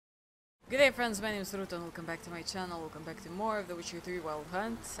Good day friends, my name is Ruta and welcome back to my channel, welcome back to more of The Witcher 3 Wild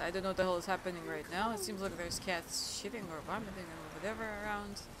Hunt. I don't know what the hell is happening right now. It seems like there's cats shitting or vomiting or whatever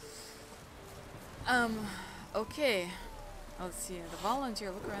around. Okay. Let's see, the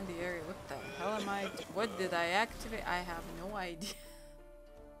volunteer, look around the area. What the hell am I? What did I activate? I have no idea.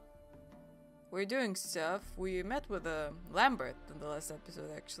 We're doing stuff. We met with Lambert in the last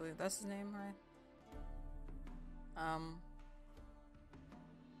episode actually. That's his name, right?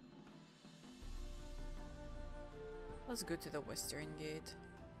 Let's go to the western gate.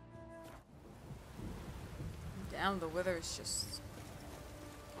 Damn, the weather is just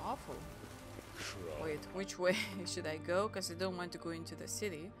awful. Wait, which way should I go? Because I don't want to go into the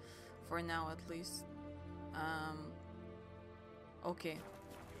city. For now, at least. Okay.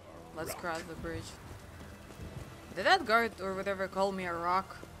 Let's cross the bridge. Did that guard or whatever call me a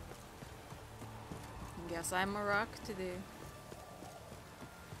rock? Guess I'm a rock today.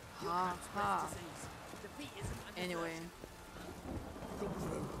 Ha ha. Anyway.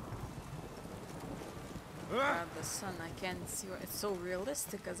 God, the sun, I can't see where it's so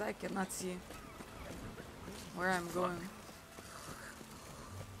realistic as I cannot see where I'm going.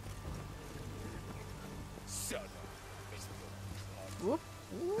 Whoop.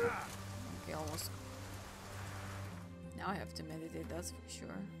 Whoop. Okay, almost. Now I have to meditate, that's for sure.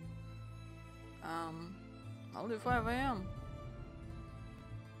 I'll do 5 AM.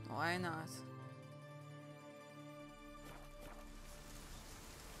 Why not?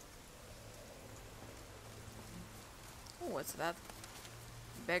 Oh, what's that?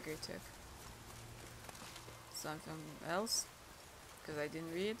 Beggar took. Something else? Because I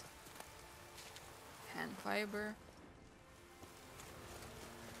didn't read. Hand fiber.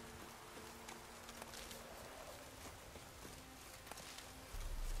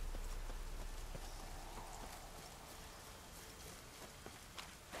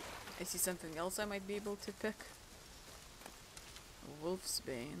 I see something else I might be able to pick. Wolf's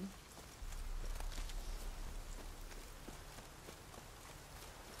Bane.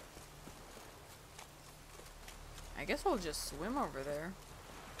 I guess I'll just swim over there.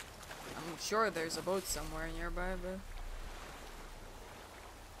 I'm sure there's a boat somewhere nearby, but...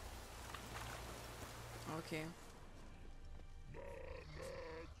 Okay.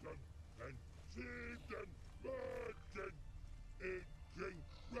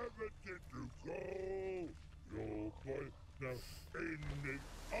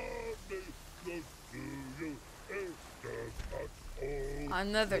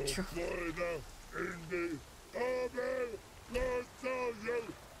 Another troll.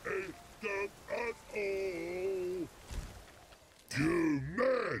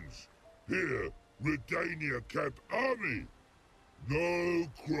 Humans! Here, Redania Camp Army! No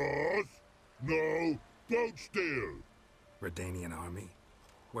cross, no boat steal! Redanian army?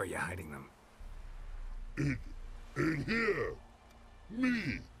 Where are you hiding them? In here!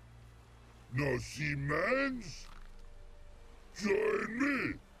 Me! No seamans? Join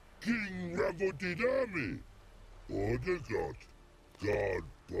me! King Ravodid army! Order got guard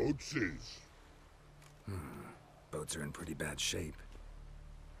boatses. Boats are in pretty bad shape.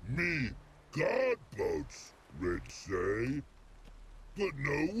 Me guard boats, Red say. But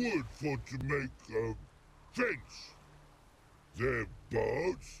no wood for to make a fence. Their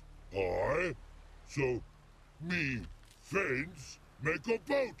boats, aye. So me fence make a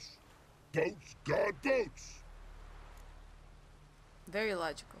boats. Boats guard boats. Very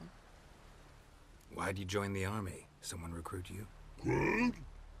logical. Why'd you join the army? Someone recruit you? Crude?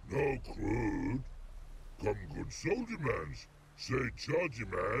 No crude. Come good soldier mans. Say chargy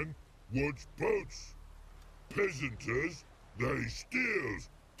man wants boats. Peasanters, they steals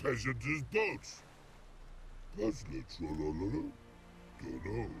peasanters' boats. Puzzler trollololo?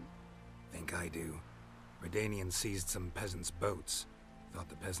 Dunno. Think I do. Redanians seized some peasants' boats. Thought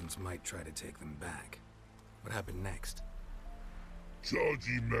the peasants might try to take them back. What happened next?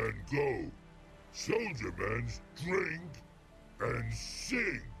 Chargy man go. Soldier mans drink and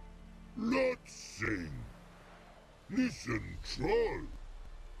sing. Lot sing. Listen, troll.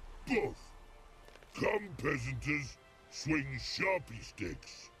 Both. Come, peasanters, swing sharpie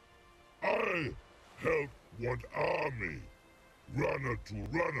sticks. I help one army. Runner to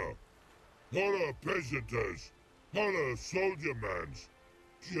runner. Holla, peasanters. Holla, soldier mans.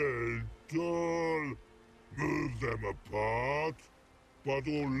 Gentle. Move them apart. But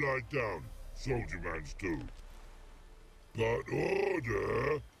all lie down. Soldier mans too. But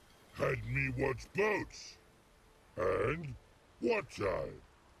order had me watch boats. And watch I.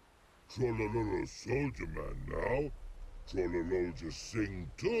 Trollololo soldier man now. Trollolo just sing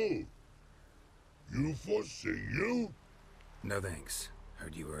too. You for sing you? No thanks.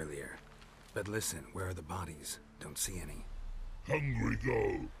 Heard you earlier. But listen, where are the bodies? Don't see any. Hungry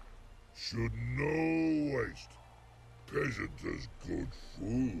go. Should no waste. Peasant has good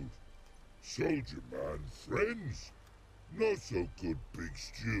food. Soldier man friends. Not so good big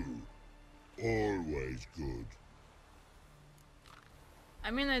stew. Always good.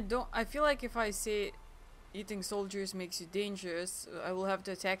 I mean, I feel like if I say eating soldiers makes you dangerous, I will have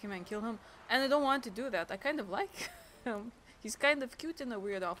to attack him and kill him. And I don't want to do that. I kind of like him. He's kind of cute in a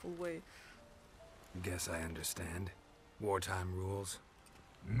weird, awful way. Guess I understand. Wartime rules?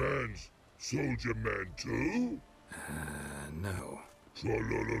 Man's soldier man too? No.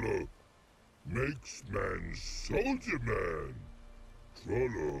 Trollololo. Makes man soldier man.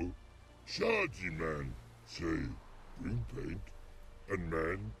 Trollo. Chargy man. Say, bring paint. And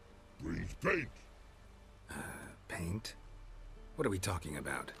man brings paint. Paint? What are we talking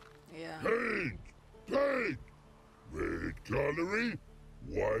about? Yeah. Paint! Paint! Red colory,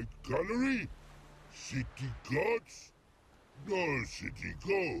 white colory, city gods, no city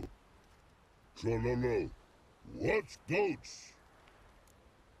go. Trollolo, what's boats?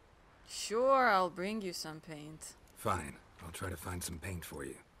 Sure, I'll bring you some paint. Fine. I'll try to find some paint for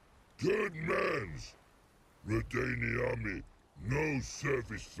you. Good mans. Redani army, no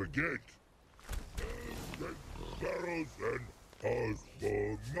service forget. Red barrels and ours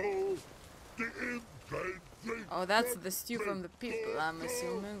for more. The infantry. Oh, that's the stew from the people, I'm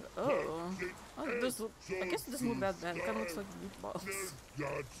assuming. Oh. Oh, it does look, I guess it doesn't look that bad. It kind of looks like meatballs.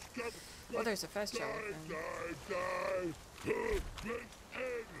 Oh, there's a fast travel thing.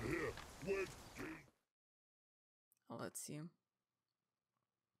 Oh, let's see.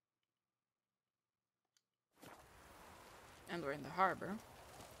 And we're in the harbor.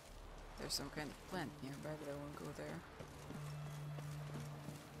 There's some kind of plant nearby, but I won't go there.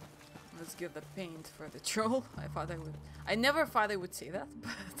 Let's get the paint for the troll. I never thought I would say that,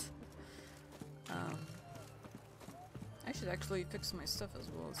 but I should actually fix my stuff as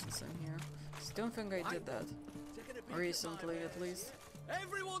well since I'm here. I don't think I did that recently, at least.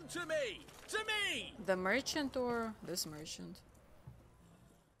 Everyone to me! To me! The merchant or this merchant?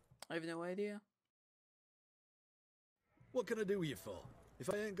 I have no idea. What can I do you for? If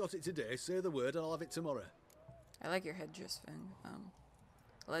I ain't got it today, say the word and I'll have it tomorrow. I like your headdress thing.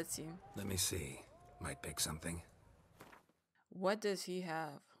 Let's see. Let me see. Might pick something. What does he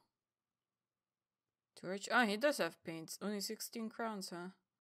have? Torch? Oh, he does have paints. Only 16 crowns, huh?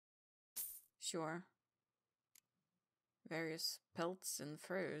 Sure. Various pelts and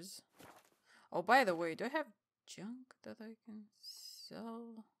furs. Oh, by the way, do I have junk that I can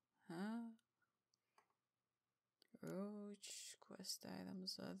sell? Huh? Roach, quest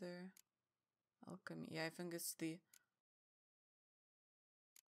items, other alchemy. Yeah, I think it's the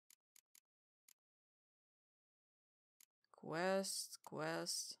quest.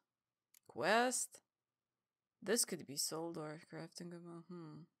 This could be sold or crafting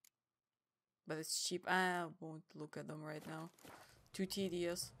them. But it's cheap. I won't look at them right now. Too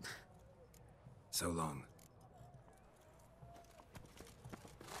tedious. So long.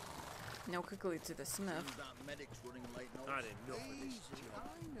 Now quickly to the smith. I didn't know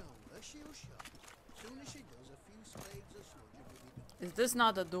for this Is this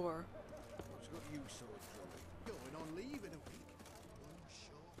not a door?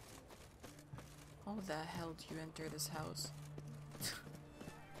 How the hell do you enter this house?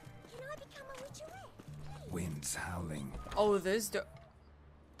 Wind's howling. Oh, this door.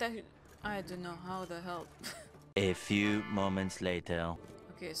 I don't know how the hell. A few moments later.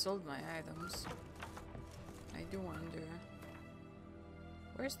 Okay, sold my items. I do wonder.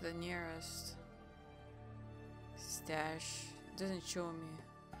 Where's the nearest stash? It doesn't show me.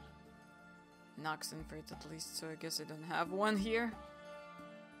 In Oxenford at least, so I guess I don't have one here.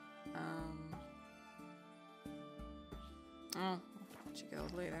 Oh, I'll check it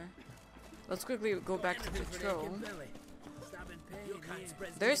out later. Let's quickly go back to the troll.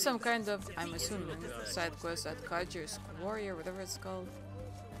 There's some kind of, I'm assuming, side quest at Kajir's Quarry or whatever it's called.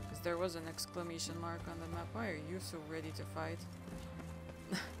 Because there was an exclamation mark on the map. Why are you so ready to fight?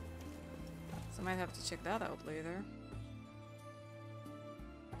 So I might have to check that out later.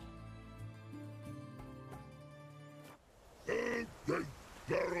 I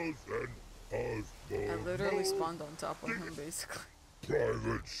literally spawned on top of him, basically.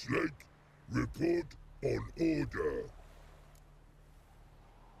 Private Slate, report on order.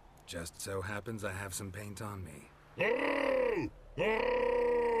 Just so happens I have some paint on me. Oh!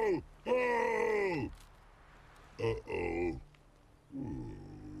 Oh! Oh! Uh-oh.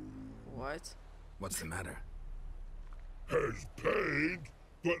 What? What's the matter? Has paint,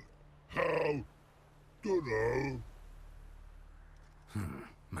 but how? Dunno.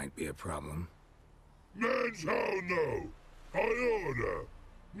 Might be a problem. Man's how no. I order.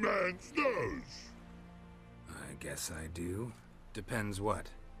 Man's knows. I guess I do. Depends what.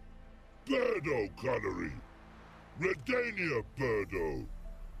 Birdo gunnery. Redania Birdo.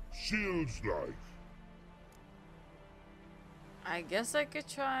 Shields like. I guess I could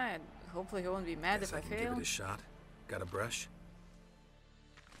try it. Hopefully he won't be mad Guess if I can fail. give it a shot. Got a brush?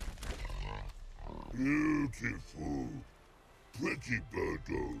 Beautiful. Pretty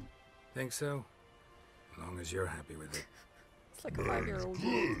Birdo. Think so? As long as you're happy with it. It's like a 5-year-old,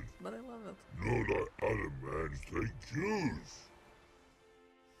 good. but I love it. Not like other man's take juice.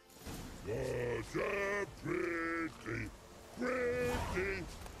 What a pretty, pretty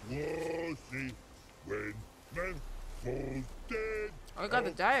wassy when man falls dead. Oh, I got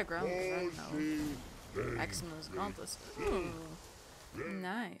the diagram. I don't know. Wassy, then Maximus Gauntless. Ooh,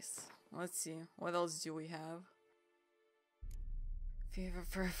 nice. Let's see. What else do we have? Favor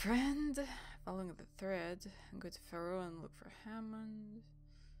for a friend. Following the thread. Go to Pharaoh and look for Hammond.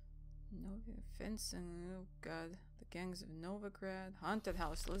 Nova fencing. Oh god. The gangs of Novigrad. Haunted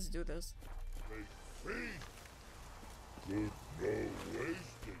house. Let's do this. Make feet. Good no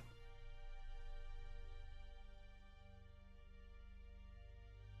wasting.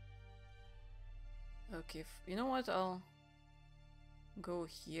 Okay, you know what? I'll go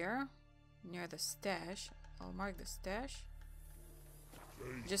here near the stash. I'll mark the stash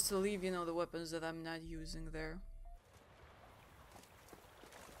just to leave, you know, the weapons that I'm not using there.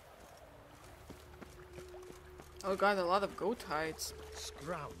 Oh god, a lot of goat hides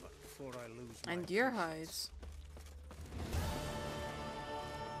Scram before I lose my and deer fist. hides.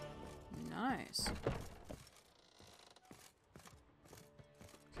 Nice.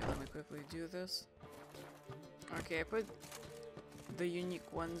 Okay, let me quickly do this. Okay, I put the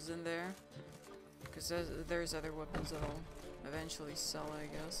unique ones in there because there's other weapons that I'll eventually sell, I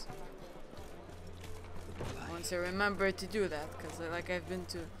guess. Once I remember to do that, because like I've been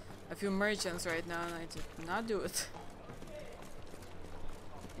to a few merchants right now and I did not do it.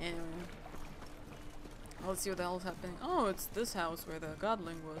 Anyway, let's see what the hell's happening. Oh, it's this house where the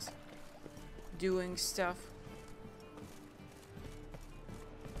godling was doing stuff.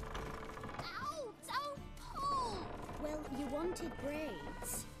 Ow! Don't pull! Well, you wanted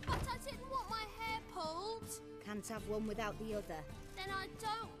braids. But I didn't want my hair pulled. Can't have one without the other. Then I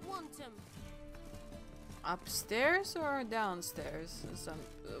don't want them. Upstairs or downstairs?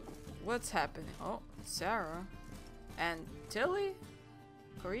 What's happening? Oh, Sarah. And Tilly?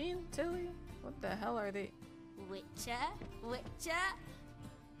 Corinne? Tilly? What the hell are they? Witcher? Witcher?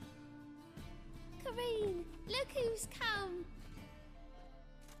 Kareen, look who's come.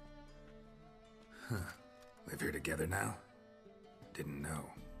 Live here together now? Didn't know.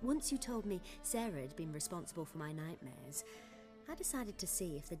 Once you told me Sarah had been responsible for my nightmares, I decided to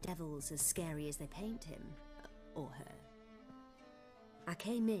see if the devil's as scary as they paint him. Or her. I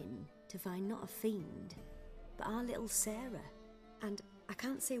came in to find not a fiend, but our little Sarah. And I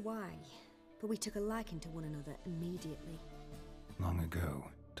can't say why, but we took a liking to one another immediately. Long ago,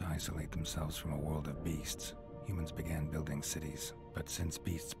 to isolate themselves from a world of beasts, humans began building cities. But since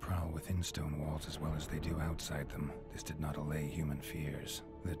beasts prowl within stone walls as well as they do outside them, this did not allay human fears.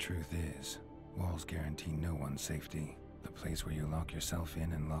 The truth is, walls guarantee no one's safety. The place where you lock yourself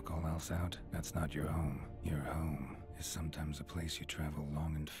in and lock all else out, that's not your home. Your home is sometimes a place you travel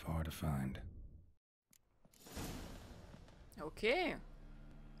long and far to find. Okay.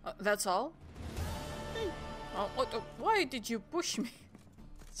 That's all? Why did you push me?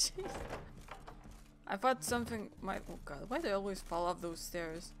 Jeez. I thought something might... Oh god, why do I always fall off those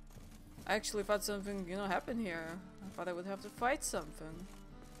stairs? I actually thought something, you know, happened here. I thought I would have to fight something.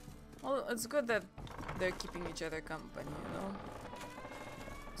 Well, it's good that they're keeping each other company, you know?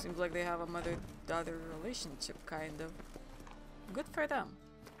 Seems like they have a mother-daughter relationship, kind of. Good for them.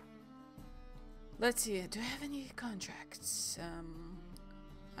 Let's see, do I have any contracts?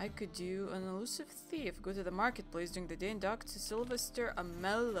 I could do an elusive thief. Go to the marketplace during the day and dock to Sylvester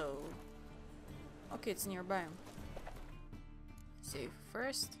Amello. Okay, it's nearby. Save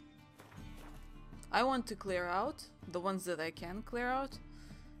first. I want to clear out the ones that I can clear out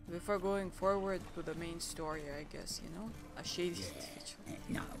before going forward with the main story, I guess, you know? A shady individual.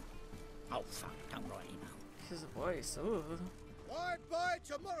 No. Oh, fuck, don't write email. His voice, ooh. Bye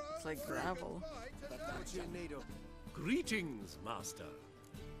tomorrow. It's like gravel. Greetings, Master.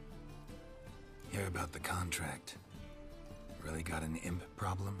 Hear about the contract. Really got an imp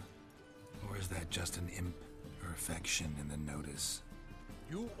problem? Or is that just an imp or affection in the notice?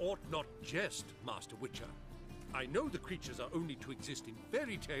 You ought not jest, Master Witcher. I know the creatures are only to exist in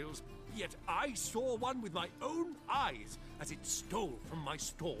fairy tales, yet I saw one with my own eyes as it stole from my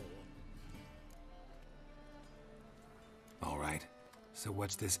stall. All right. So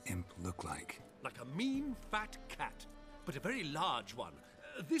what's this imp look like? Like a mean, fat cat, but a very large one.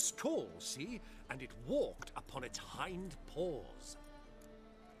 This tall, see? And it walked upon its hind paws.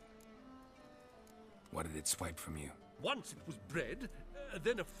 What did it swipe from you? Once it was bread,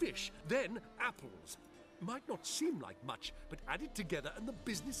 then a fish, then apples. Might not seem like much, but add it together and the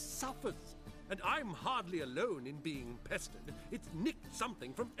business suffers. And I'm hardly alone in being pestered. It's nicked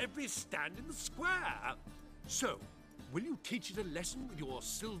something from every stand in the square. So, will you teach it a lesson with your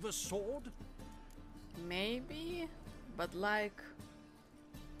silver sword? Maybe, but like...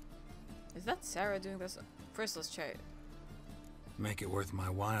 Is that Sarah doing this? First, let's try it. Make it worth my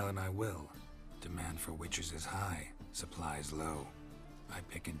while and I will. Demand for witches is high, supplies low. I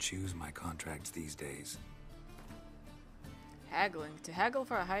pick and choose my contracts these days. Haggling. To haggle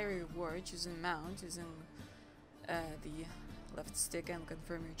for a higher reward, choosing mount, using the left stick and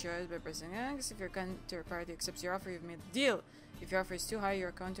confirm your choice by pressing X. If your counterparty accepts your offer, you've made a deal. If your offer is too high,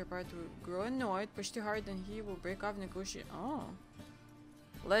 your counterpart will grow annoyed, push too hard, and he will break off negotiate. Oh.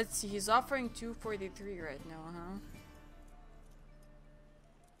 Let's see, he's offering 243 right now, huh?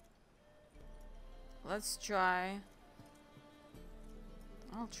 Let's try.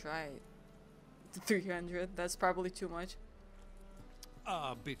 I'll try 300. That's probably too much.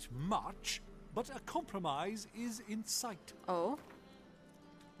 A bit much, but a compromise is in sight. Oh.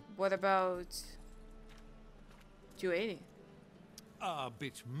 What about 280? A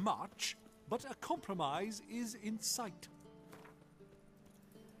bit much, but a compromise is in sight.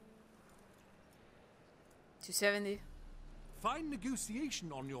 270. Fine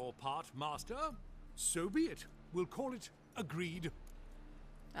negotiation on your part, Master. So be it. We'll call it agreed.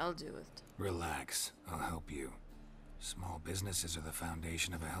 I'll do it. Relax, I'll help you. Small businesses are the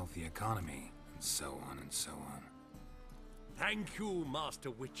foundation of a healthy economy, and so on and so on. Thank you,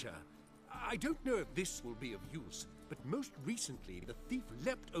 Master Witcher. I don't know if this will be of use, but most recently the thief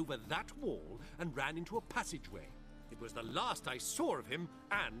leapt over that wall and ran into a passageway. It was the last I saw of him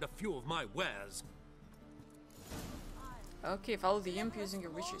and a few of my wares. Okay, follow the imp using your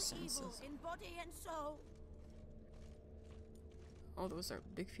witcher senses. In body and soul. Oh, those are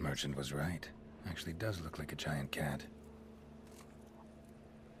big feet. Merchant was right. Actually does look like a giant cat.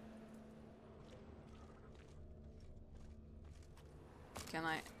 Can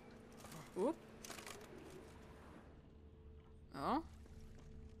I... Oop. Oh?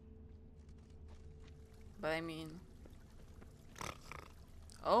 But I mean...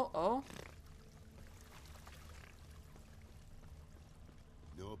 Oh.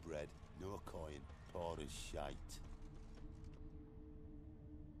 No bread, no coin, poor as shite.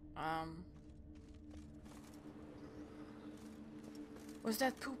 Was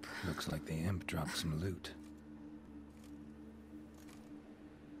that poop? Looks like the imp dropped some loot.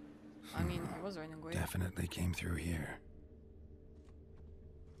 I mean, he was running away. Definitely came through here.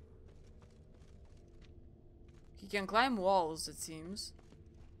 He can climb walls, it seems.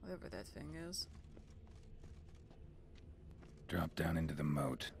 Whatever that thing is. Drop down into the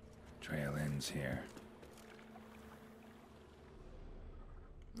moat. Trail ends here.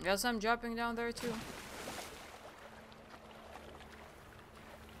 Guess I'm dropping down there too.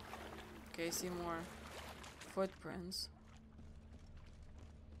 Okay, see more footprints.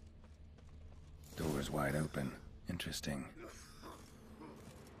 Door's wide open. Interesting.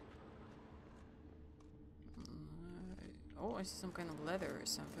 Oh, I see some kind of leather or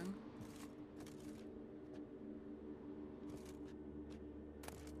something.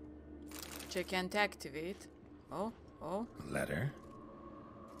 Which I can't activate. Oh. Letter?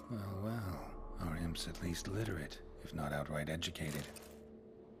 Well. Our imp's at least literate, if not outright educated.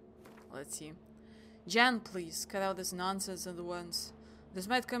 Let's see. Jan, please, cut out this nonsense at once. This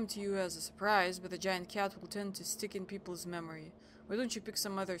might come to you as a surprise, but the giant cat will tend to stick in people's memory. Why don't you pick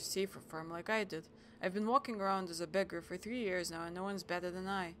some other safer farm like I did? I've been walking around as a beggar for 3 years now, and no one's better than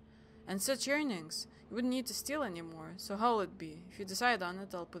I. And such earnings! You wouldn't need to steal anymore, so how'll it be? If you decide on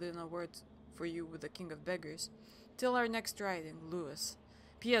it, I'll put in a word for you with the king of beggars. Till our next riding, Lewis.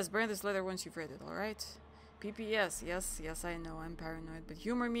 P.S. Burn this letter once you've read it, alright? P.P.S. Yes, I know, I'm paranoid, but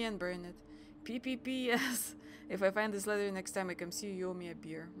humor me and burn it. P.P.P.S. If I find this letter next time I come see you, you owe me a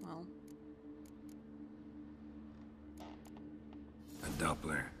beer. Well. A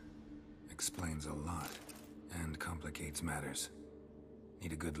Doppler. Explains a lot. And complicates matters.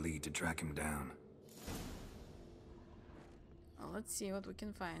 Need a good lead to track him down. Well, let's see what we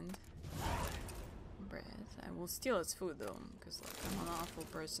can find. Bread. I will steal its food though, because like, I'm an awful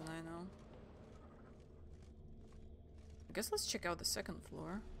person, I know. I guess let's check out the second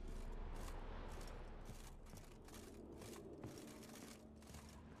floor.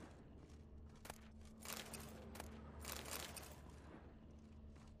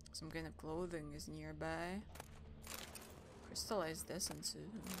 Some kind of clothing is nearby. Crystallized essence.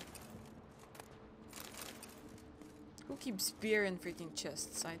 Who keeps spear in freaking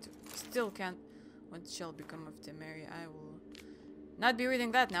chests? I still can't. What shall become of Temeri? I will not be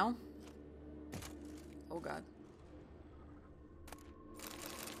reading that now. Oh god.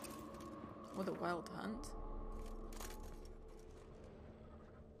 What a wild hunt.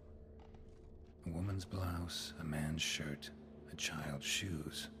 A woman's blouse, a man's shirt, a child's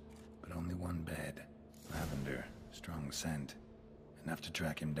shoes, but only one bed. Lavender, strong scent. Enough to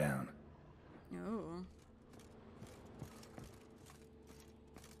track him down. Oh.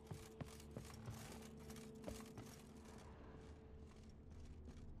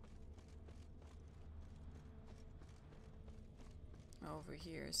 Over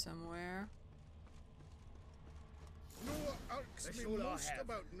here somewhere. No what irks me most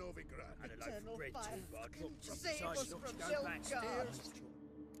about Novigrad.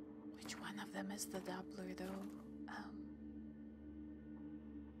 Which one of them is the Doppler, though?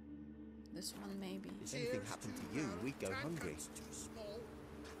 This one, maybe. If anything happened to you, we'd go hungry. Too small,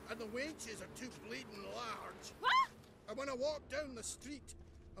 and the wages are too bleeding large. And when I walk down the street,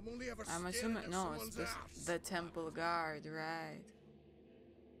 I'm only ever I'm staring assuming at no, it's someone's just the temple guard, right?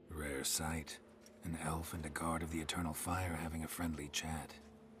 Rare sight. An elf and a guard of the Eternal Fire having a friendly chat.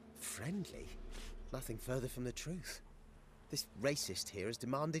 Friendly? Nothing further from the truth. This racist here has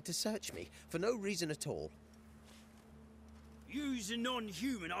demanded to search me, for no reason at all. You's a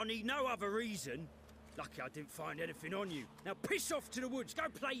non-human, I need no other reason. Lucky I didn't find anything on you. Now piss off to the woods, go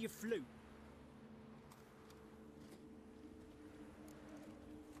play your flute.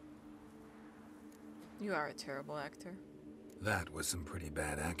 You are a terrible actor. That was some pretty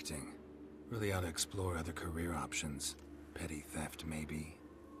bad acting. Really ought to explore other career options. Petty theft, maybe.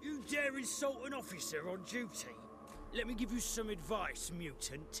 You dare insult an officer on duty? Let me give you some advice,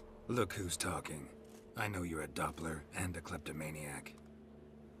 mutant. Look who's talking. I know you're a Doppler and a kleptomaniac.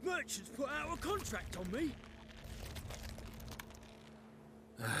 Merchants put out a contract on me.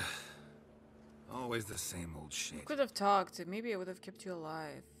 Always the same old shit. Could have talked. Maybe I would have kept you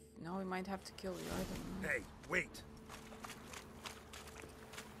alive. Now we might have to kill you. I don't know. Hey, wait.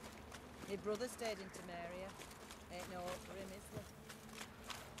 My brother stayed in Temeria. Ain't no hope for him, is there?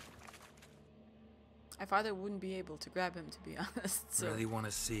 I thought I wouldn't be able to grab him, to be honest. So. Really want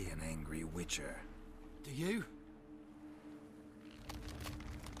to see an angry witcher. Do you?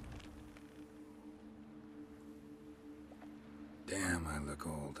 Damn, I look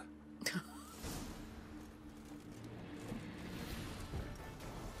old.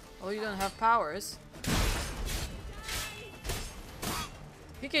 Well, you don't have powers.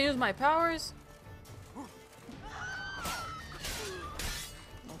 He can use my powers? Well,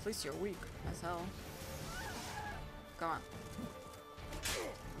 at least you're weak as hell. Come on.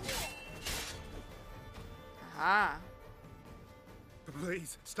 Aha.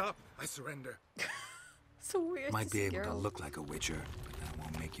 Please, stop. I surrender. So weird. Might be able to girl. look like a witcher, but that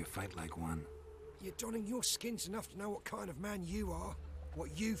won't make you fight like one. You're donning your skins enough to know what kind of man you are.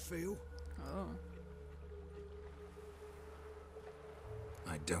 What you feel. Oh.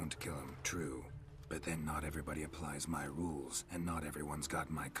 I don't kill him, true. But then not everybody applies my rules, and not everyone's got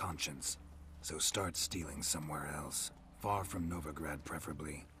my conscience. So start stealing somewhere else. Far from Novigrad,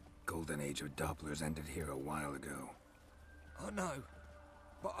 preferably. Golden age of Dopplers ended here a while ago. I know.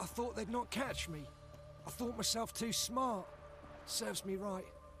 But I thought they'd not catch me. I thought myself too smart. Serves me right.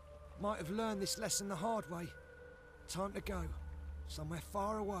 Might have learned this lesson the hard way. Time to go. Somewhere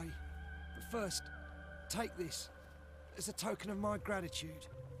far away. But first, take this. As a token of my gratitude.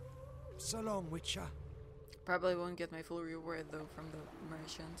 So long, Witcher. Probably won't get my full reward though from the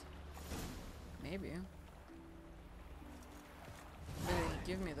merchant. Maybe. What did he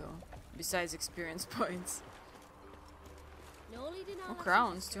give me though? Besides experience points. Oh,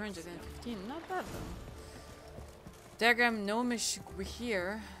 crowns, 215. Not bad though. Diagram Gnomish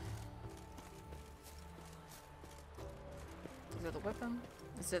here. Is that a weapon?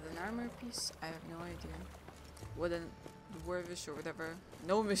 Is that an armor piece? I have no idea. What a dwarvish or whatever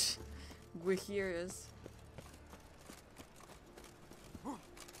Gnomish here is.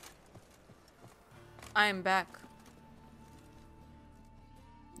 I am back.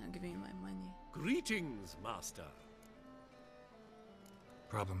 Now give me my money. Greetings, master.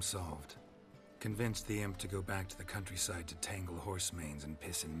 Problem solved. Convinced the imp to go back to the countryside to tangle horse manes and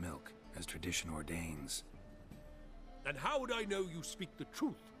piss in milk, as tradition ordains. And how would I know you speak the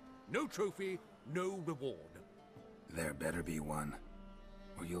truth? No trophy, no reward. There better be one.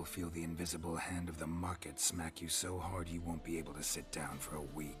 Or you'll feel the invisible hand of the market smack you so hard you won't be able to sit down for a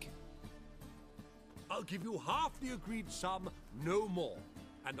week. I'll give you half the agreed sum, no more.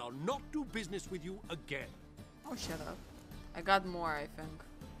 And I'll not do business with you again. Oh, shut up. I got more, I think.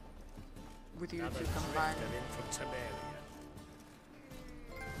 With you two combined.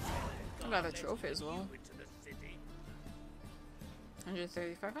 I got a trophy as well.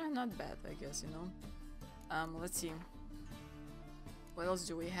 135, not bad, I guess, you know. Let's see. What else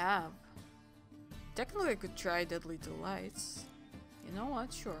do we have? Technically, I could try Deadly Delights. You know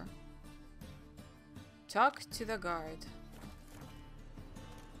what? Sure. Talk to the guard.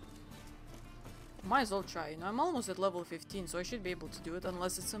 Might as well try, you know. I'm almost at level 15, so I should be able to do it,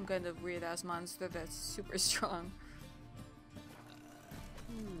 unless it's some kind of weird-ass monster that's super strong.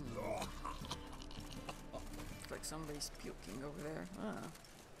 It's like somebody's puking over there.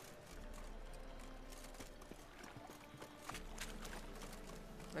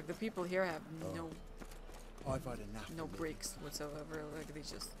 Like the people here have no breaks whatsoever. Like they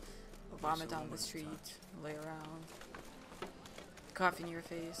just vomit on the street, lay around, cough in your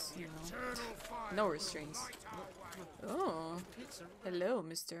face, you know. No restraints. Oh, hello,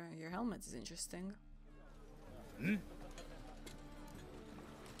 mister. Your helmet is interesting. Hmm?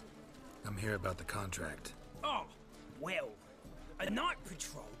 I'm here about the contract. Oh, well, a night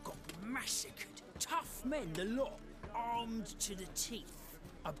patrol got massacred. Tough men, the lot, armed to the teeth.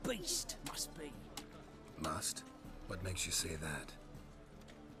 A beast, must be. Must? What makes you say that?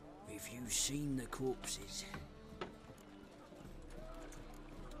 If you've seen the corpses.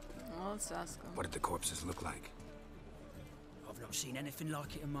 Well, let's ask them. What did the corpses look like? I've not seen anything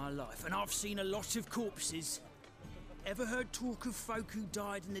like it in my life, and I've seen a lot of corpses. Ever heard talk of folk who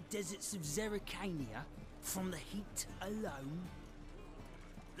died in the deserts of Zerrikania from the heat alone?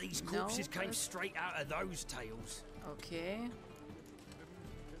 These corpses came straight out of those tales. Okay.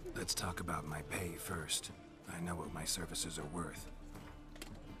 Let's talk about my pay first. I know what my services are worth.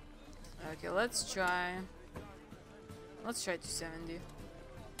 Okay, let's try 270.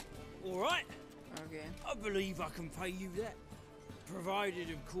 Alright. Okay. I believe I can pay you that. Provided,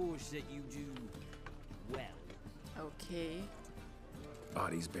 of course, that you do well. Okay.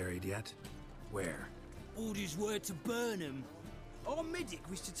 Bodies buried yet? Where? Orders were to burn them. Our medic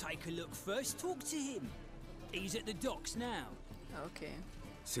was to take a look first. Talk to him. He's at the docks now. Okay.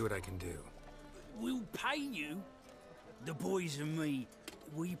 See what I can do. We'll pay you. The boys and me,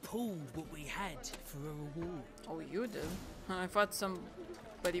 we pulled what we had for a reward. Oh, you did? I thought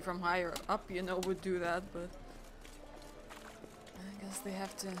somebody from higher up, you know, would do that, but I guess they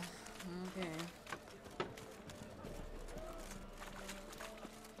have to. Okay.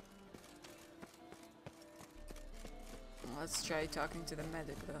 Let's try talking to the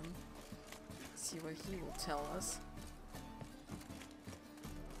medic then. See what he will tell us.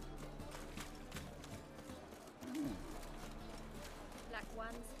 Black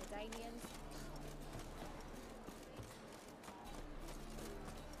ones, Danians.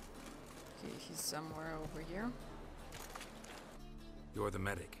 Okay, he's somewhere over here. You're the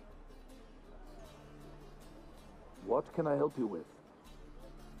medic. What can I help you with?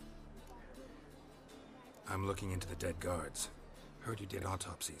 I'm looking into the dead guards. Heard you did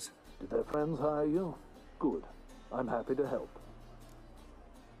autopsies. Did their friends hire you? Good. I'm happy to help.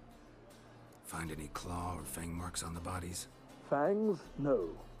 Find any claw or fang marks on the bodies? Fangs? No.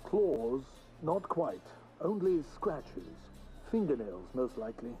 Claws? Not quite. Only scratches. Fingernails, most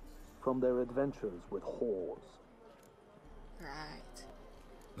likely. From their adventures with whores. Right.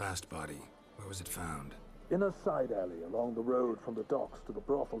 Last body. Where was it found? In a side alley along the road from the docks to the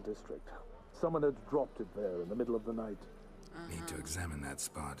brothel district. Someone had dropped it there in the middle of the night. Need to examine that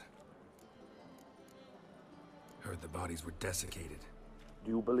spot. Heard the bodies were desiccated.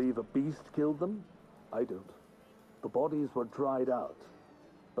 Do you believe a beast killed them? I don't. The bodies were dried out.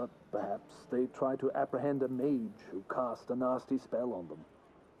 But perhaps they tried to apprehend a mage who cast a nasty spell on them.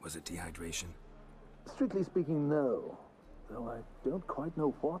 Was it dehydration? Strictly speaking, no. Though I don't quite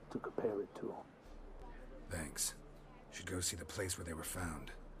know what to compare it to. Thanks. Should go see the place where they were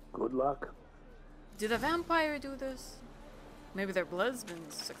found. Good luck. Did a vampire do this? Maybe their blood's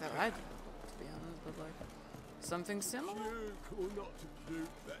been sucked out. I don't know, to be honest, but like something similar? Oh,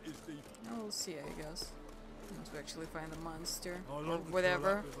 we'll see, I guess. Once we actually find the monster or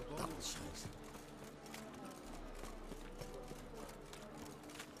whatever.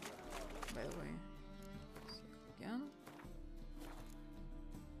 By the way, again.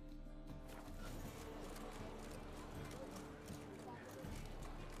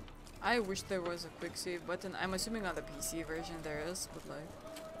 I wish there was a quick save button. I'm assuming on the PC version there is, but like,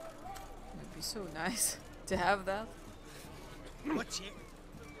 it'd be so nice to have that. Watch it.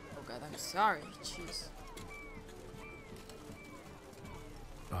 Oh god, I'm sorry. Jeez.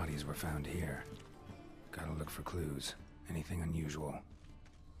 Bodies were found here. Gotta look for clues. Anything unusual.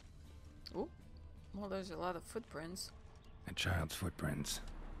 Oh, well, there's a lot of footprints. A child's footprints.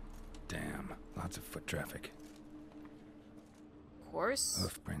 Damn, lots of foot traffic. Horse?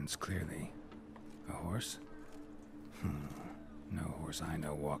 Hoof prints, clearly. A horse? No horse I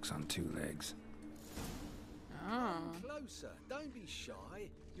know walks on two legs. Oh. Closer, don't be shy.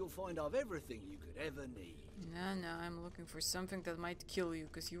 You'll find I've everything you could ever need. No, I'm looking for something that might kill you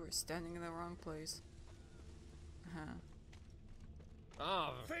because you were standing in the wrong place. Huh.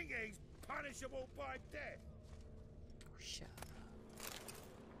 Oh. Think he's punishable by death. Shut up.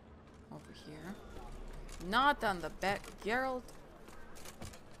 Over here. Not on the back, Geralt.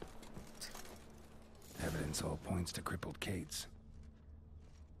 Evidence all points to crippled Kate's.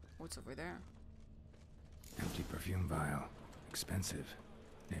 What's over there? Empty perfume vial. Expensive.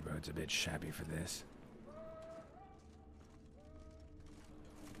 Neighborhood's a bit shabby for this.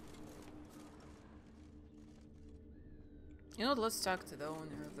 You know what, let's talk to the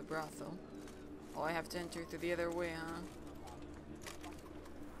owner of the brothel. Oh, I have to enter through the other way, huh?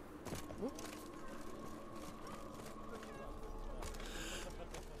 Whoop.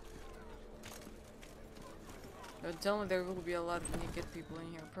 Don't tell me there will be a lot of naked people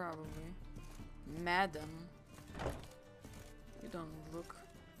in here, probably. Madam. You don't look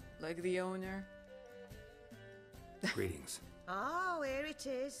like the owner. Greetings. Oh, here it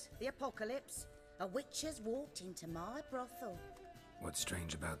is. The apocalypse. A witch has walked into my brothel. What's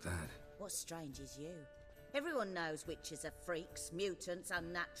strange about that? What's strange is you. Everyone knows witches are freaks, mutants,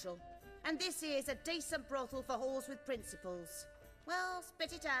 unnatural. And this here's a decent brothel for whores with principles. Well,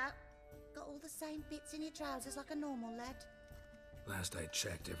 spit it out. Got all the same bits in your trousers like a normal lad. Last I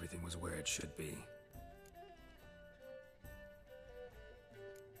checked, everything was where it should be.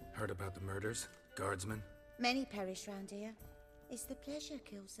 Heard about the murders? Guardsmen? Many perish round here. It's the pleasure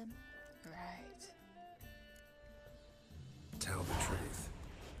kills them. Right. Tell the truth.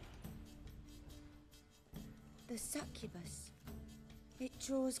 The succubus. It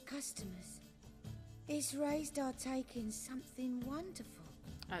draws customers. It's raised our take in something wonderful.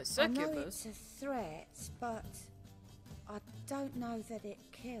 Succubus? I know it's a threat, but I don't know that it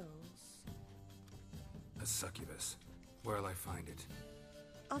kills. A succubus. Where'll I find it?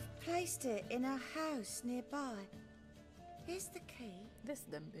 I've placed it in a house nearby. Here's the key. This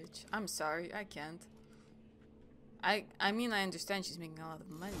dumb bitch. I'm sorry, I can't. I mean, I understand she's making a lot of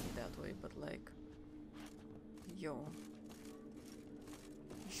money that way, but like... Yo.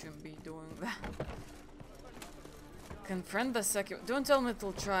 You shouldn't be doing that. Confront the succubus. Don't tell me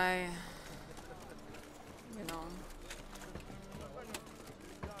it'll try... You know...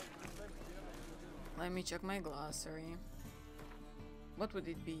 Let me check my glossary. What would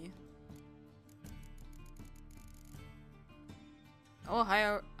it be? Oh, a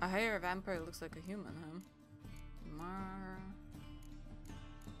higher vampire looks like a human, huh? Mar...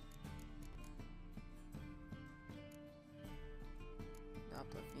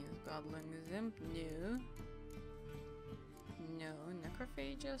 Doppler Godling Zimp? No. No.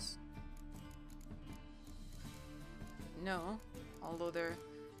 Necrophages? No. Although they're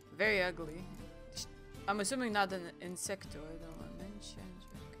very ugly. I'm assuming not an insectoid.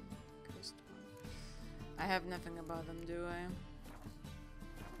 I have nothing about them, do I?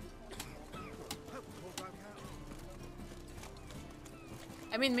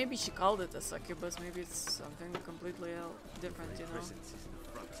 I mean, maybe she called it a succubus. Maybe it's something completely different, you know.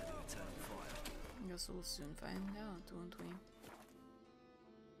 Guess we'll soon find out, won't we?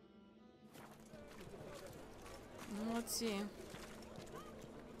 Let's see.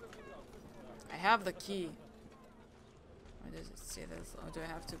 I have the key. Why does it say this? Or do I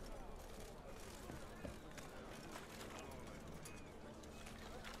have to?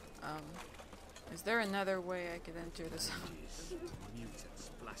 Is there another way I could enter this house?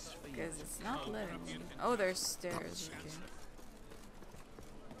 Because it's not letting me. Oh, there's stairs.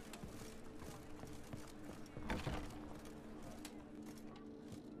 Okay.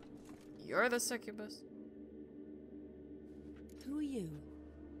 You're the succubus? Who are you?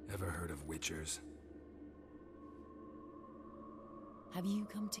 Ever heard of witchers? Have you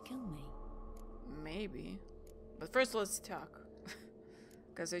come to kill me? Maybe. But first let's talk.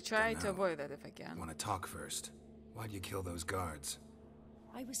 Because I try to avoid that if I can. Want to talk first? Why'd you kill those guards?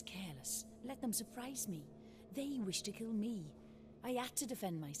 I was careless. Let them surprise me. They wished to kill me. I had to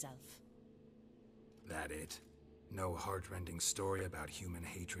defend myself. That it? No heart-rending story about human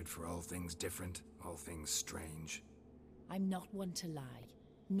hatred for all things different, all things strange? I'm not one to lie,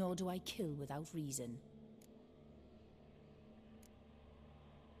 nor do I kill without reason.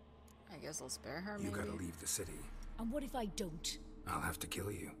 I guess I'll spare her, You maybe? gotta leave the city. And what if I don't? I'll have to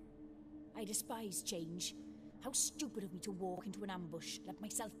kill you. I despise change. How stupid of me to walk into an ambush, let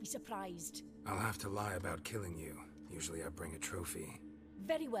myself be surprised. I'll have to lie about killing you. Usually I bring a trophy.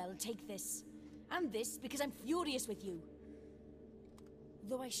 Very well, take this. And this, because I'm furious with you.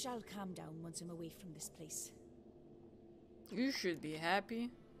 Though I shall calm down once I'm away from this place. You should be happy.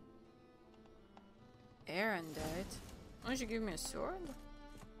 Aaron died. Why don't you give me a sword?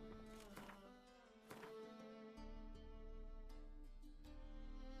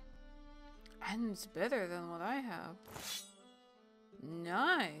 And it's better than what I have.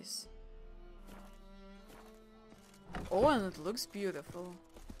 Nice. Oh, and it looks beautiful.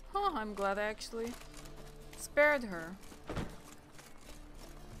 Huh, I'm glad I actually spared her.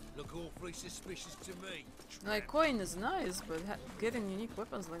 Look awfully suspicious to me. Like, coin is nice, but getting unique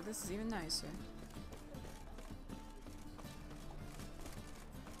weapons like this is even nicer.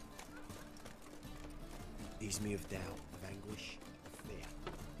 Ease me of doubt, of anguish, of fear.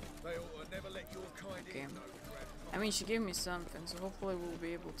 They ought to never let your kind Okay. in, though, Brad. I mean, she gave me something, so hopefully we'll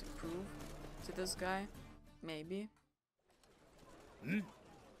be able to prove to this guy. Maybe.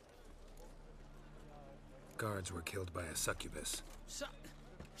 Guards were killed by a succubus.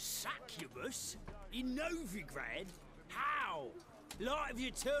 Succubus? In Novigrad? How? Light of the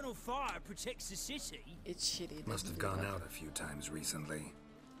eternal fire protects the city. It's shitty. Must have gone out a few times recently.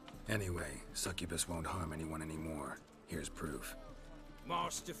 Anyway, succubus won't harm anyone anymore. Here's proof.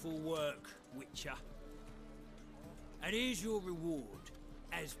 Masterful work, Witcher. And here's your reward,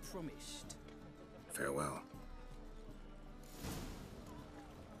 as promised. Farewell.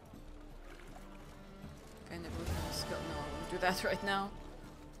 Kind of looking at skill. No, I won't do that right now.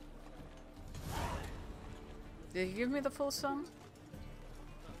 Did he give me the full sum?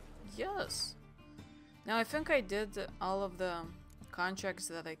 Yes. Now I think I did all of the contracts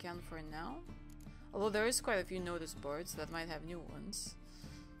that I can for now. Although there is quite a few notice boards that might have new ones.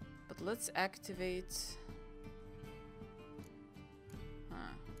 But let's activate... Huh.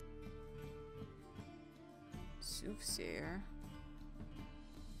 Soothsayer.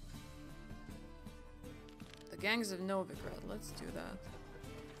 The Gangs of Novigrad, let's do that.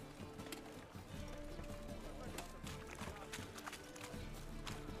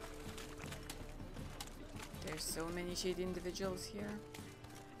 There's so many shady individuals here.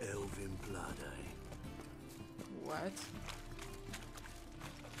 Elven blood, eh? What?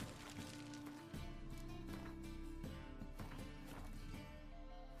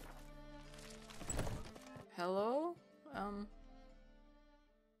 Hello?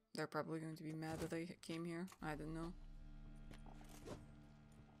 They're probably going to be mad that I came here. I don't know.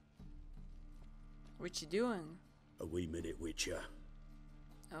 What you doing? A wee minute, Witcher.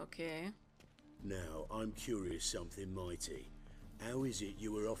 Okay. Now, I'm curious something mighty. How is it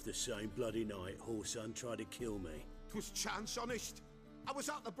you were off the same bloody night Whoreson tried to kill me? 'Twas chance, honest. I was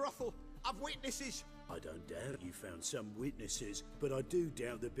at the brothel. I've witnesses. I don't doubt you found some witnesses, but I do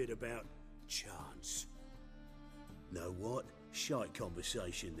doubt the bit about chance. Know what? Shite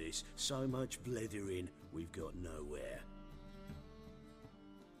conversation this. So much blethering, we've got nowhere.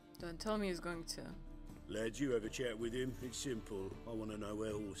 Don't tell me he's going to... Lads, you have a chat with him? It's simple. I want to know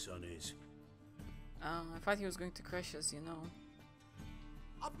where Whoreson is. I thought he was going to crush us, you know.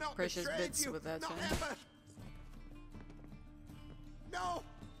 I've not Precious betrayed bits you. with that Not thing. ever. No!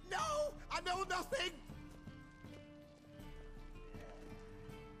 No! I know nothing!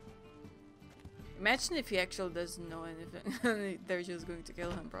 Imagine if he actually doesn't know anything. They're just going to kill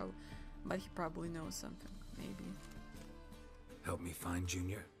him, probably. But he probably knows something. Maybe. Help me find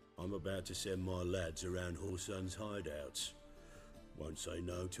Junior? I'm about to send my lads around Whoreson's hideouts. Won't say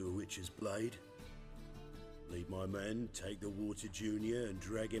no to a witch's blade. Lead my men, take the Water Junior and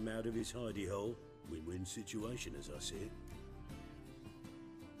drag him out of his hidey hole. Win-win situation as I see it.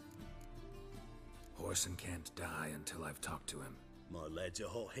 Whoreson can't die until I've talked to him. My lads are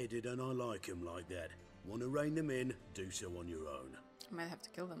hot-headed and I like 'em like that. Want to rein them in? Do so on your own. I might have to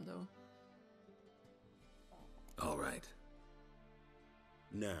kill them, though. All right.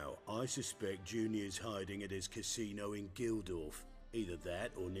 Now, I suspect Junior's hiding at his casino in Gildorf. Either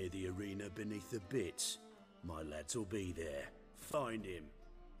that or near the arena beneath the bits. My lads will be there. Find him.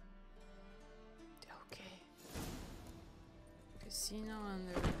 Okay. Casino and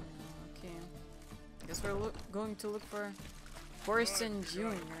the arena. Okay. Guess we're going to look for Whoreson Jr.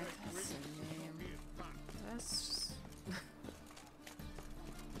 That's the name. That's just...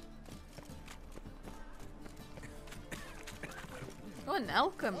 Oh, an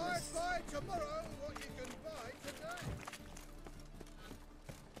alchemist. Buy tomorrow what you can buy today.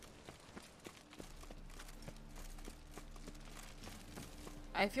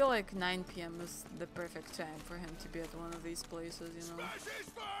 I feel like 9 p.m. is the perfect time for him to be at one of these places, you know.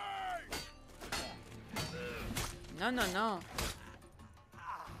 No, no, no.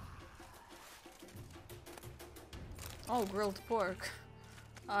 Oh, grilled pork.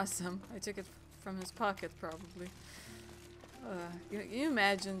 Awesome. I took it from his pocket, probably. Can you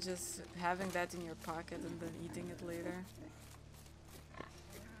imagine just having that in your pocket and then eating it later?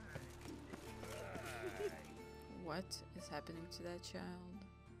 What is happening to that child?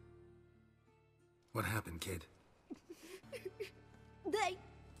 What happened, kid? I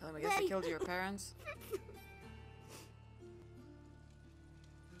guess they killed your parents?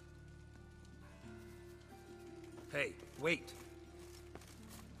 Hey, wait.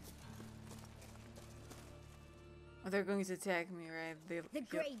 Oh, they're going to attack me, right? The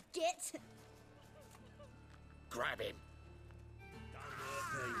great git. Grab him.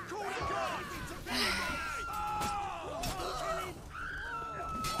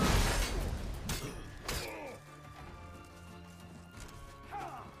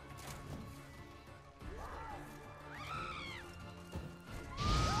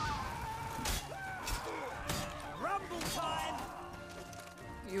 Rumble time!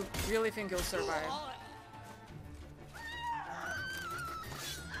 You really think you'll survive?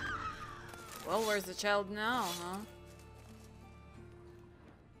 Well, where's the child now, huh?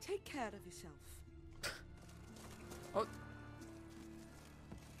 Take care of yourself. Oh.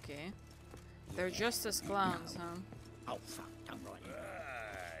 Okay. They're just as clowns, huh? Oh, fuck, don't write it.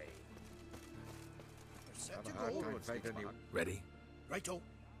 Ready? Righto.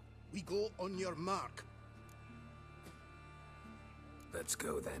 We go on your mark. Let's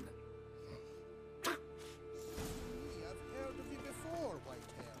go then. We have heard of you before,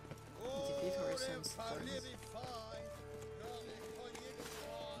 Whitehair. Defeat Horson's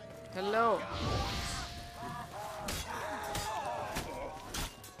Hello.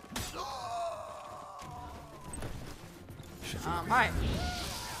 Hi.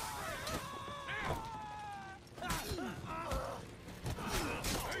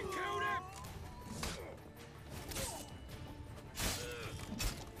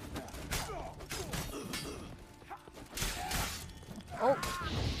 Oh.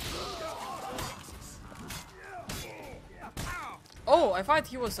 Oh, I thought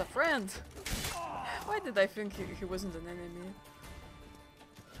he was a friend. Why did I think he wasn't an enemy?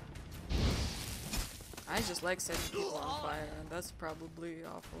 I just like setting people on fire, and that's probably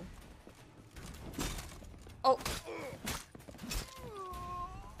awful. Oh!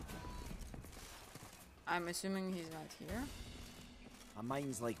 I'm assuming he's not here. A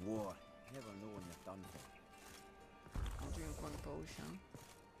mind's like war. Never know when you're done for. I'll drink one potion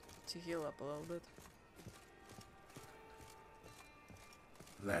to heal up a little bit.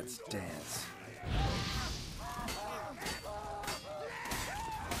 Let's dance.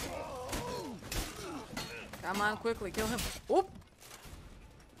 Come on, quickly, kill him. Oop!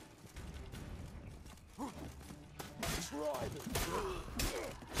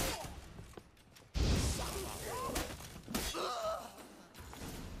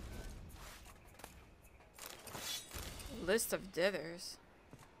 List of debtors.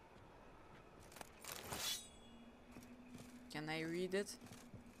 Can I read it?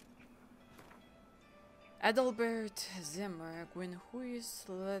 Adalbert, Zimmer, Gwyn Huis,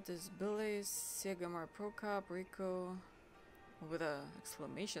 Letis Billy, Segamar Prokop, Rico, with a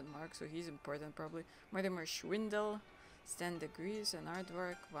exclamation mark, so he's important probably. Mortimer Schwindel, Stan Degrees, and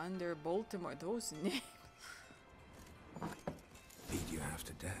Aardvark, Vander Baltimore, those names. Beat you half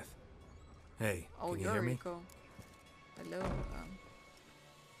to death. Hey, Oh, can you you're hear me? Rico. Hello,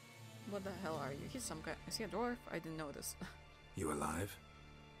 what the hell are you? He's some guy. Is he a dwarf? I didn't notice. You alive?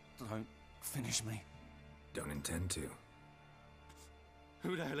 Don't finish me. Don't intend to.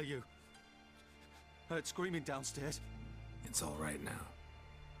 Who the hell are you? Heard screaming downstairs. It's all right now.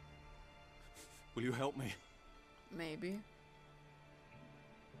 Will you help me? Maybe.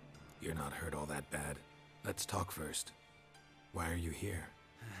 You're not hurt all that bad. Let's talk first. Why are you here?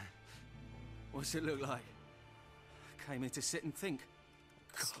 What's it look like? Came here to sit and think.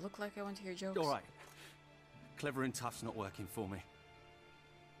 Does it look like I want to hear jokes? Alright. Clever and tough's not working for me.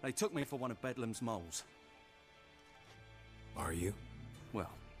 They took me for one of Bedlam's moles. Are you?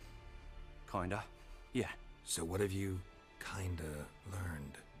 Well, kinda. Yeah. So what have you kinda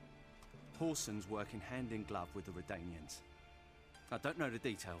learned? Horson's working hand in glove with the Redanians. I don't know the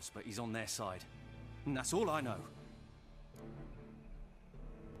details, but he's on their side. And that's all I know.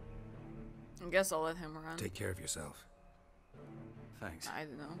 I guess I'll let him run. Take care of yourself. Thanks. I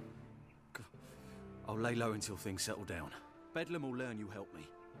don't know. I'll lay low until things settle down. Bedlam will learn you helped me.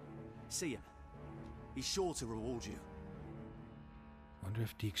 See him. He's sure to reward you. Wonder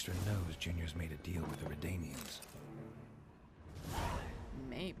if Dijkstra knows Junior's made a deal with the Redanians.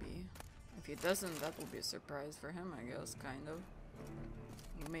 Maybe. If he doesn't, that will be a surprise for him, I guess, kind of.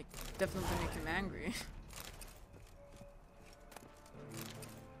 You definitely make him angry.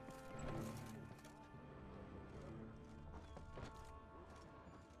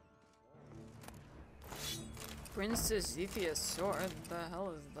 Princess Zethia's sword? What the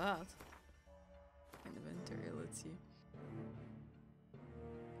hell is that? Inventory, let's see.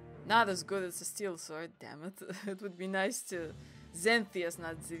 Not as good as a steel sword, damn it. It would be nice to Xanthias,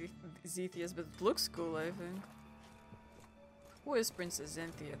 not Zethias, but it looks cool, I think. Who is Princess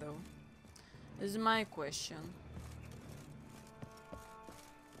Xanthia, though? This is my question.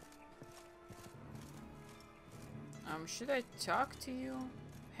 Should I talk to you,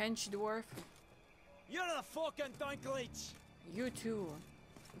 hench dwarf? You're a fucking dinklage! You too.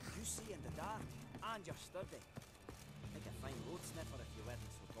 You see in the dark, and you're sturdy. Like a fine road sniffer if you weren't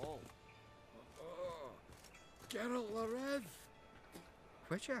so tall. Oh, Geralt the Red.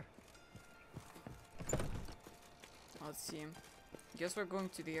 Witcher. Let's see. Guess we're going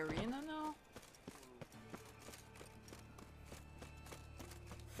to the arena now?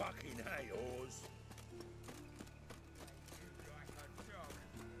 Fucking hey, Oz.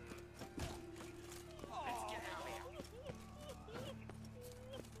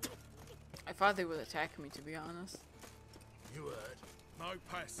 I thought they would attack me, to be honest. You heard. No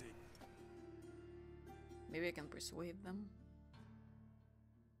passing. Maybe I can persuade them.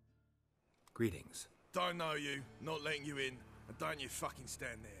 Greetings. Don't know you, not letting you in, and don't you fucking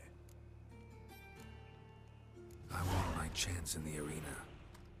stand there. I want my chance in the arena.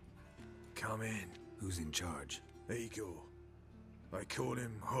 Come in. Who's in charge? Igor. They call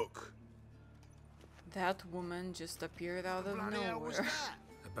him Hook. That woman just appeared out of nowhere.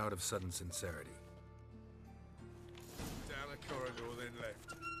 A bout of sudden sincerity. Down the corridor, then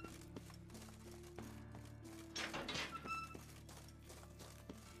left.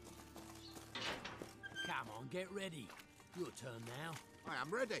 Come on, get ready. Your turn now. I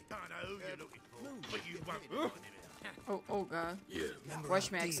am ready. I know who you're looking for, but you won't. Oh god. Yeah.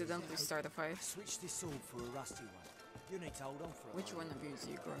 Watch me accidentally start a fight. Switch this sword for a rusty one. You need to hold on for a Which while. one of you is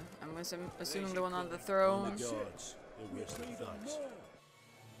Igor? I'm assuming the one on the throne. The guards. They'll rest the thugs.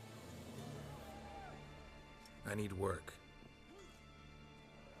 I need work.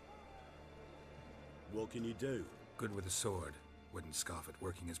 What can you do? Good with a sword. Wouldn't scoff at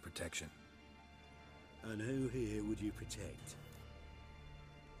working as protection. And who here would you protect?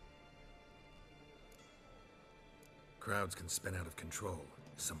 Crowds can spin out of control.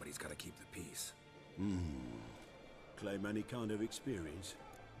 Somebody's got to keep the peace. Claim any kind of experience?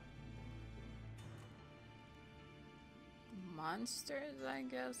 Monsters, I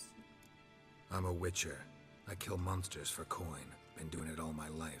guess? I'm a witcher. I kill monsters for coin. Been doing it all my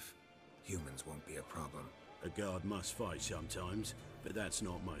life. Humans won't be a problem. A guard must fight sometimes, but that's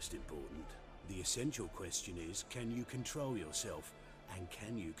not most important. The essential question is, can you control yourself? And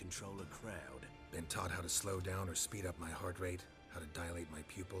can you control a crowd? Been taught how to slow down or speed up my heart rate, how to dilate my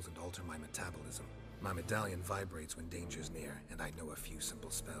pupils and alter my metabolism. My medallion vibrates when danger's near, and I know a few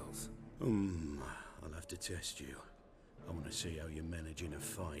simple spells. I'll have to test you. I want to see how you manage in a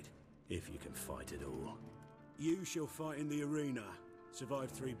fight, if you can fight at all. You shall fight in the arena.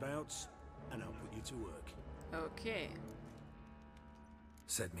 Survive 3 bouts, and I'll put you to work. Okay.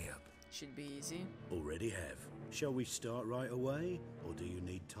 Set me up. Should be easy. Already have. Shall we start right away, or do you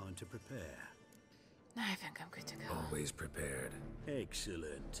need time to prepare? I think I'm good to go. Always prepared.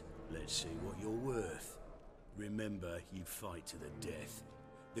 Excellent. Let's see what you're worth. Remember, you fight to the death.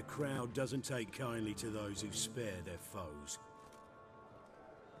 The crowd doesn't take kindly to those who spare their foes.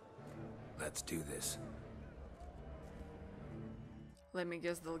 Let's do this. Let me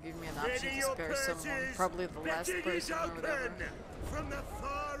guess they'll give me an option to spare someone. Probably the last person or whatever. From the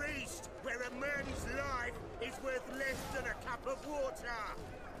Far East, where a man's life is worth less than a cup of water.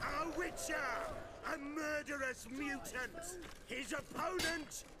 A witcher! A murderous mutant! His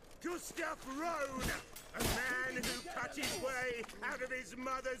opponent, Gustav Rohn! A man who cut his way out of his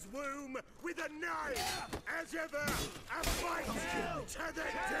mother's womb with a knife! As ever, a fight to the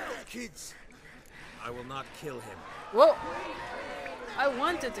death! Kids! I will not kill him. Whoa! I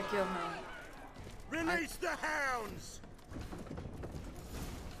wanted to kill him. Release the hounds!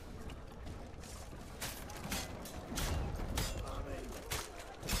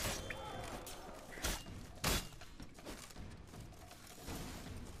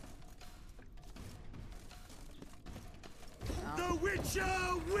 The Witcher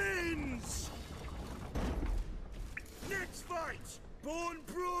wins! Next fight! Born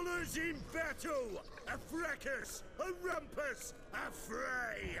brawlers in battle, a fracas, a rumpus, a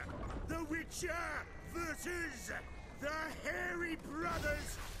fray. The Witcher versus the Hairy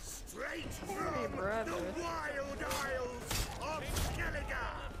Brothers, straight from the wild isles of Skellige.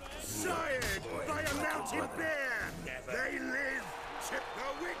 Sired by a mountain bear, they live. The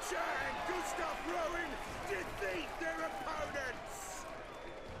Witcher and Gustav Rowan defeat their opponents.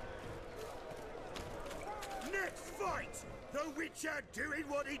 Next fight, the Witcher doing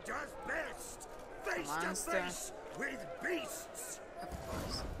what he does best, face to face with beasts. Of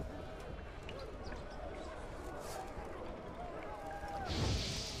course.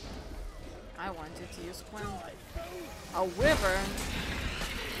 I wanted to use Quinn. A wyvern.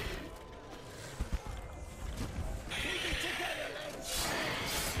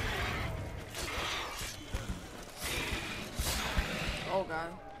 Oh god.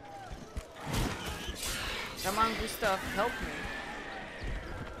 Come on, Gustav, help me.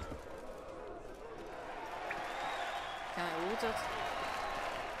 Can I loot it?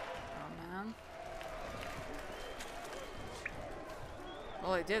 Oh man.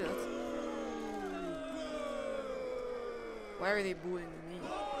 Well, I did it. Why are they booing me?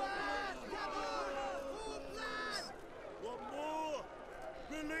 One more!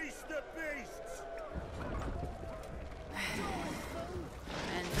 Release the beasts!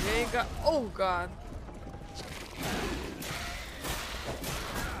 And they got. Oh god.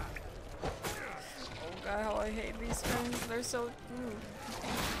 Oh god, how I hate these things. They're so.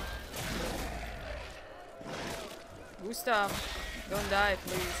 Gustav, don't die,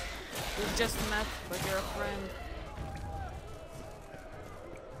 please. We've just met, but you're a friend.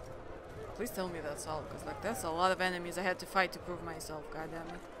 Please tell me that's all, because like that's a lot of enemies I had to fight to prove myself. God damn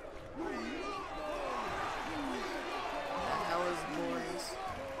it. The hell is Boris?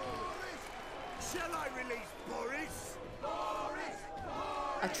 Shall I release Boris?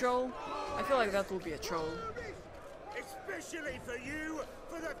 A troll? I feel like that will be a troll. Especially for you,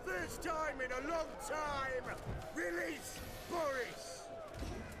 for the first time in a long time. Release Boris.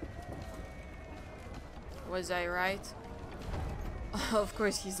 Was I right? Of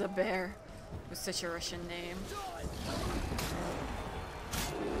course he's a bear with such a Russian name.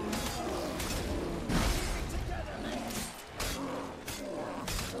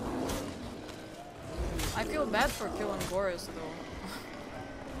 I feel bad for killing Boris though.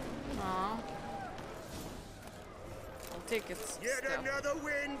 Aww. I'll take it. Yet another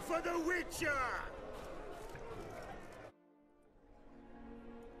win for the Witcher!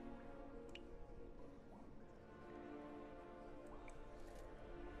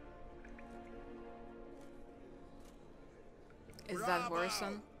 Is that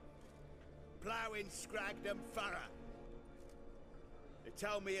worsen? Ploughing Scragdom Thorough. They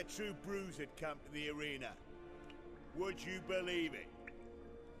told me a true bruise had come to the arena. Would you believe it?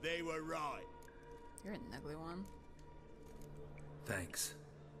 They were right. You're an ugly one. Thanks.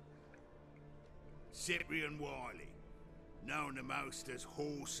 Cyprian Wiley, known the most as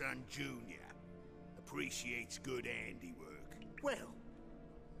Horson Jr., appreciates good handiwork. Well,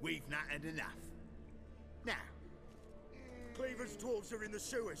 we've not had enough. Now, Cleaver's dwarves are in the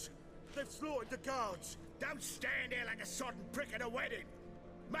sewers. They've slaughtered the guards. Don't stand there like a sodden prick at a wedding.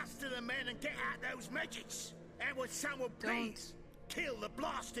 Muster the men and get out those midgets. And would someone please kill the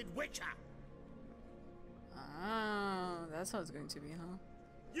blasted Witcher? Ah, that's how it's going to be, huh?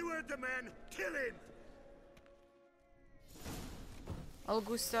 You heard the man. Kill him. Oh,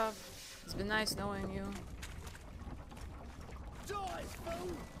 Gustav, it's been nice knowing you. Die,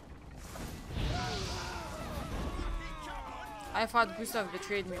 fool! I thought Gustav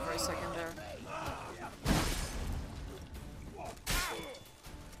betrayed me for a second there.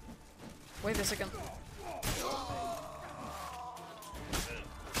 Wait a second.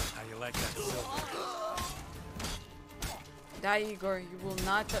 How you like that silver? Die, Igor, you will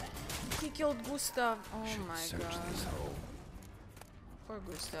not. He killed Gustav. Oh my god. Poor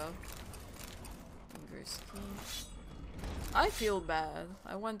Gustav. Igor's key. I feel bad.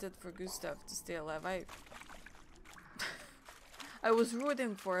 I wanted for Gustav to stay alive. I was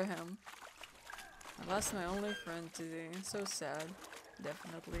rooting for him. I lost my only friend today. So sad.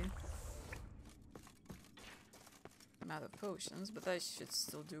 Definitely. I'm out of potions, but I should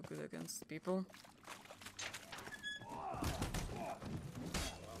still do good against people.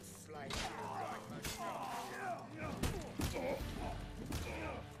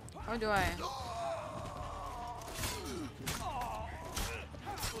 How do I?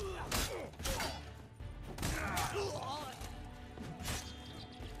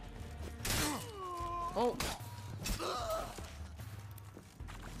 Oh.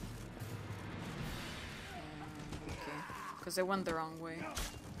 Okay. Because I went the wrong way.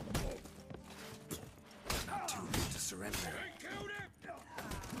 Not too late to surrender.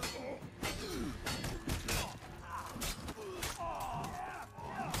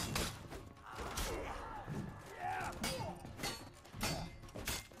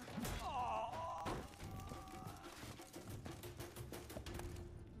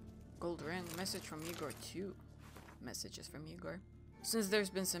 Gold ring. Message from Igor too. Messages from Igor. Since there's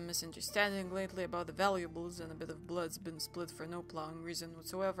been some misunderstanding lately about the valuables and a bit of blood's been split for no plowing reason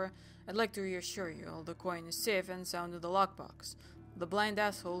whatsoever, I'd like to reassure you all the coin is safe and sound in the lockbox. The blind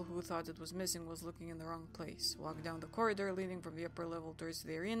asshole who thought it was missing was looking in the wrong place. Walk down the corridor leading from the upper level towards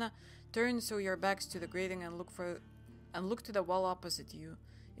the arena, turn so your back's to the grating and look to the wall opposite you.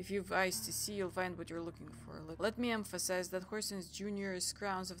 If you've eyes to see, you'll find what you're looking for. Let me emphasize that Horson's Jr.'s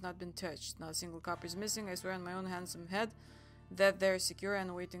crowns have not been touched. Not a single copper is missing. I swear on my own handsome head that they're secure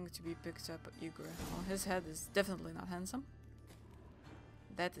and waiting to be picked up. Igor. Well, his head is definitely not handsome.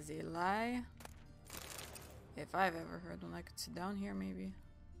 That is a lie. If I've ever heard one. I could sit down here, maybe.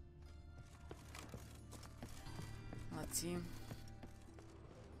 Let's see.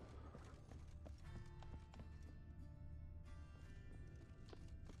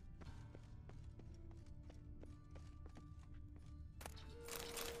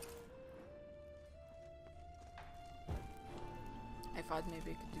 I thought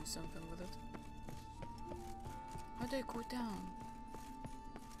maybe I could do something with it. How do I go down?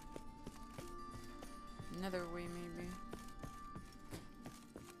 Another way, maybe.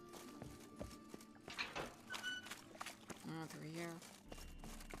 Through here.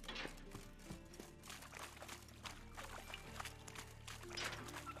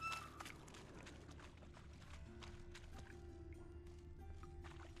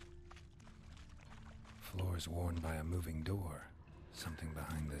 Floor is worn by a moving door. Something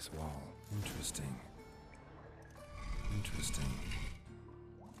behind this wall. Interesting. Interesting.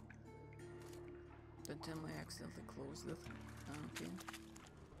 Don't tell me I accidentally closed it. Okay.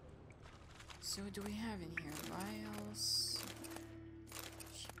 So what do we have in here? Vials.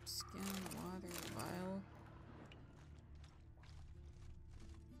 Sheepskin, water, vial.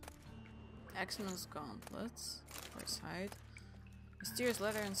 Axeman's gauntlets. Horse hide. Mysterious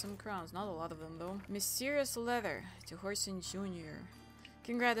leather and some crowns. Not a lot of them, though. Mysterious leather to Horson Jr.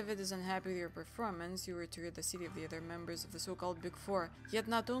 King Radovid is unhappy with your performance. You were to rid the city of the other members of the so-called Big Four. Yet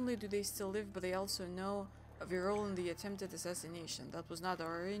not only do they still live, but they also know of your role in the attempted assassination. That was not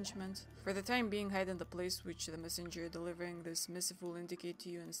our arrangement. For the time being, hide in the place which the messenger delivering this missive will indicate to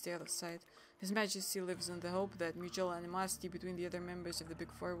you and stay out of sight. His Majesty lives in the hope that mutual animosity between the other members of the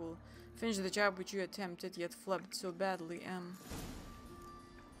Big Four will finish the job which you attempted, yet flubbed so badly.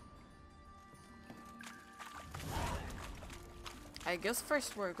 I guess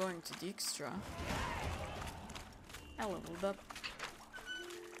first we're going to Dijkstra. I leveled up.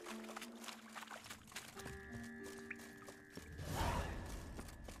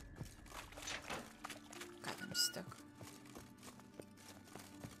 God, I'm stuck.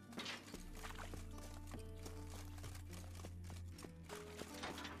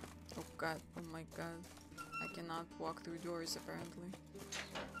 Oh god, oh my god. I cannot walk through doors apparently.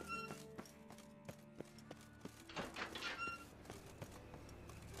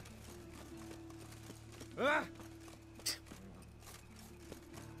 Ah!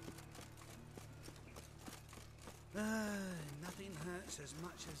 Nothing hurts as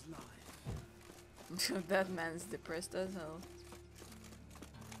much as life. That man's depressed as hell.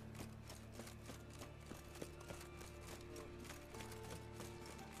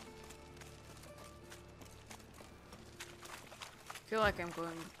 I feel like I'm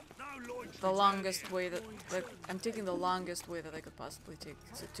going the longest way that, like, I'm taking the longest way that I could possibly take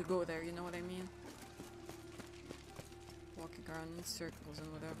to go there, you know what I mean? Walking around in circles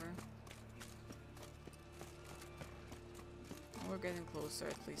and whatever. We're getting closer,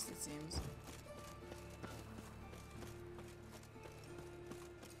 at least it seems.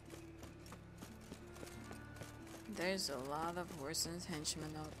 There's a lot of Horson's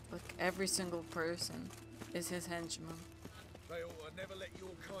henchmen out. Like, every single person is his henchman. They ought to never let your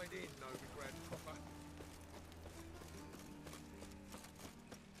kind in, Novigrad proper.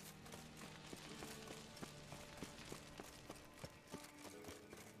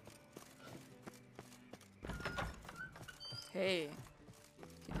 Hey,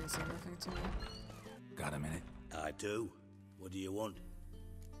 you didn't say nothing to me. Got a minute? I do. What do you want?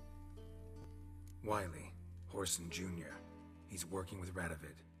 Wiley, Horson Jr. He's working with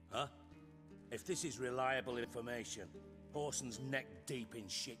Radovid. Huh? If this is reliable information, Horson's neck deep in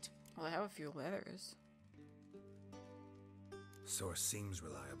shit. Well, I have a few letters. Source seems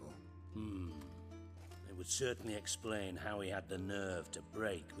reliable. It would certainly explain how he had the nerve to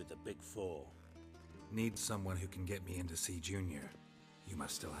break with the Big Four. Need someone who can get me into C Junior. You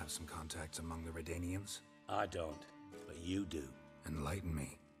must still have some contacts among the Redanians? I don't, but you do. Enlighten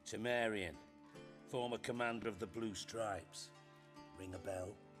me. Temerian, former commander of the Blue Stripes. Ring a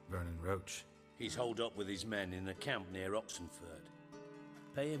bell? Vernon Roach. He's holed up with his men in a camp near Oxenford.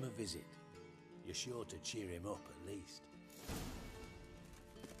 Pay him a visit. You're sure to cheer him up at least.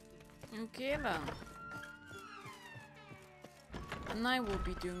 Okay then. And I will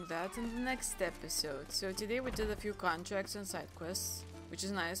be doing that in the next episode. So today we did a few contracts and side quests, which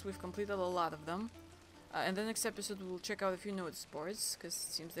is nice. We've completed a lot of them. In the next episode we'll check out a few notice boards, because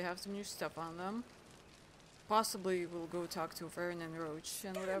it seems they have some new stuff on them. Possibly we'll go talk to Vern and Roach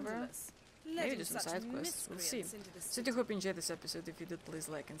and whatever. Maybe do some side quests. We'll see. So I do hope you enjoyed this episode. If you did, please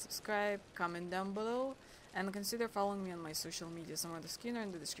like and subscribe, comment down below, and consider following me on my social media. Some of the skin are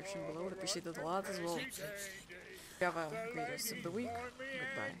in the description below. I'd appreciate it a lot as well. Have a great rest of the week.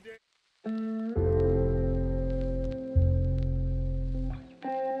 Goodbye.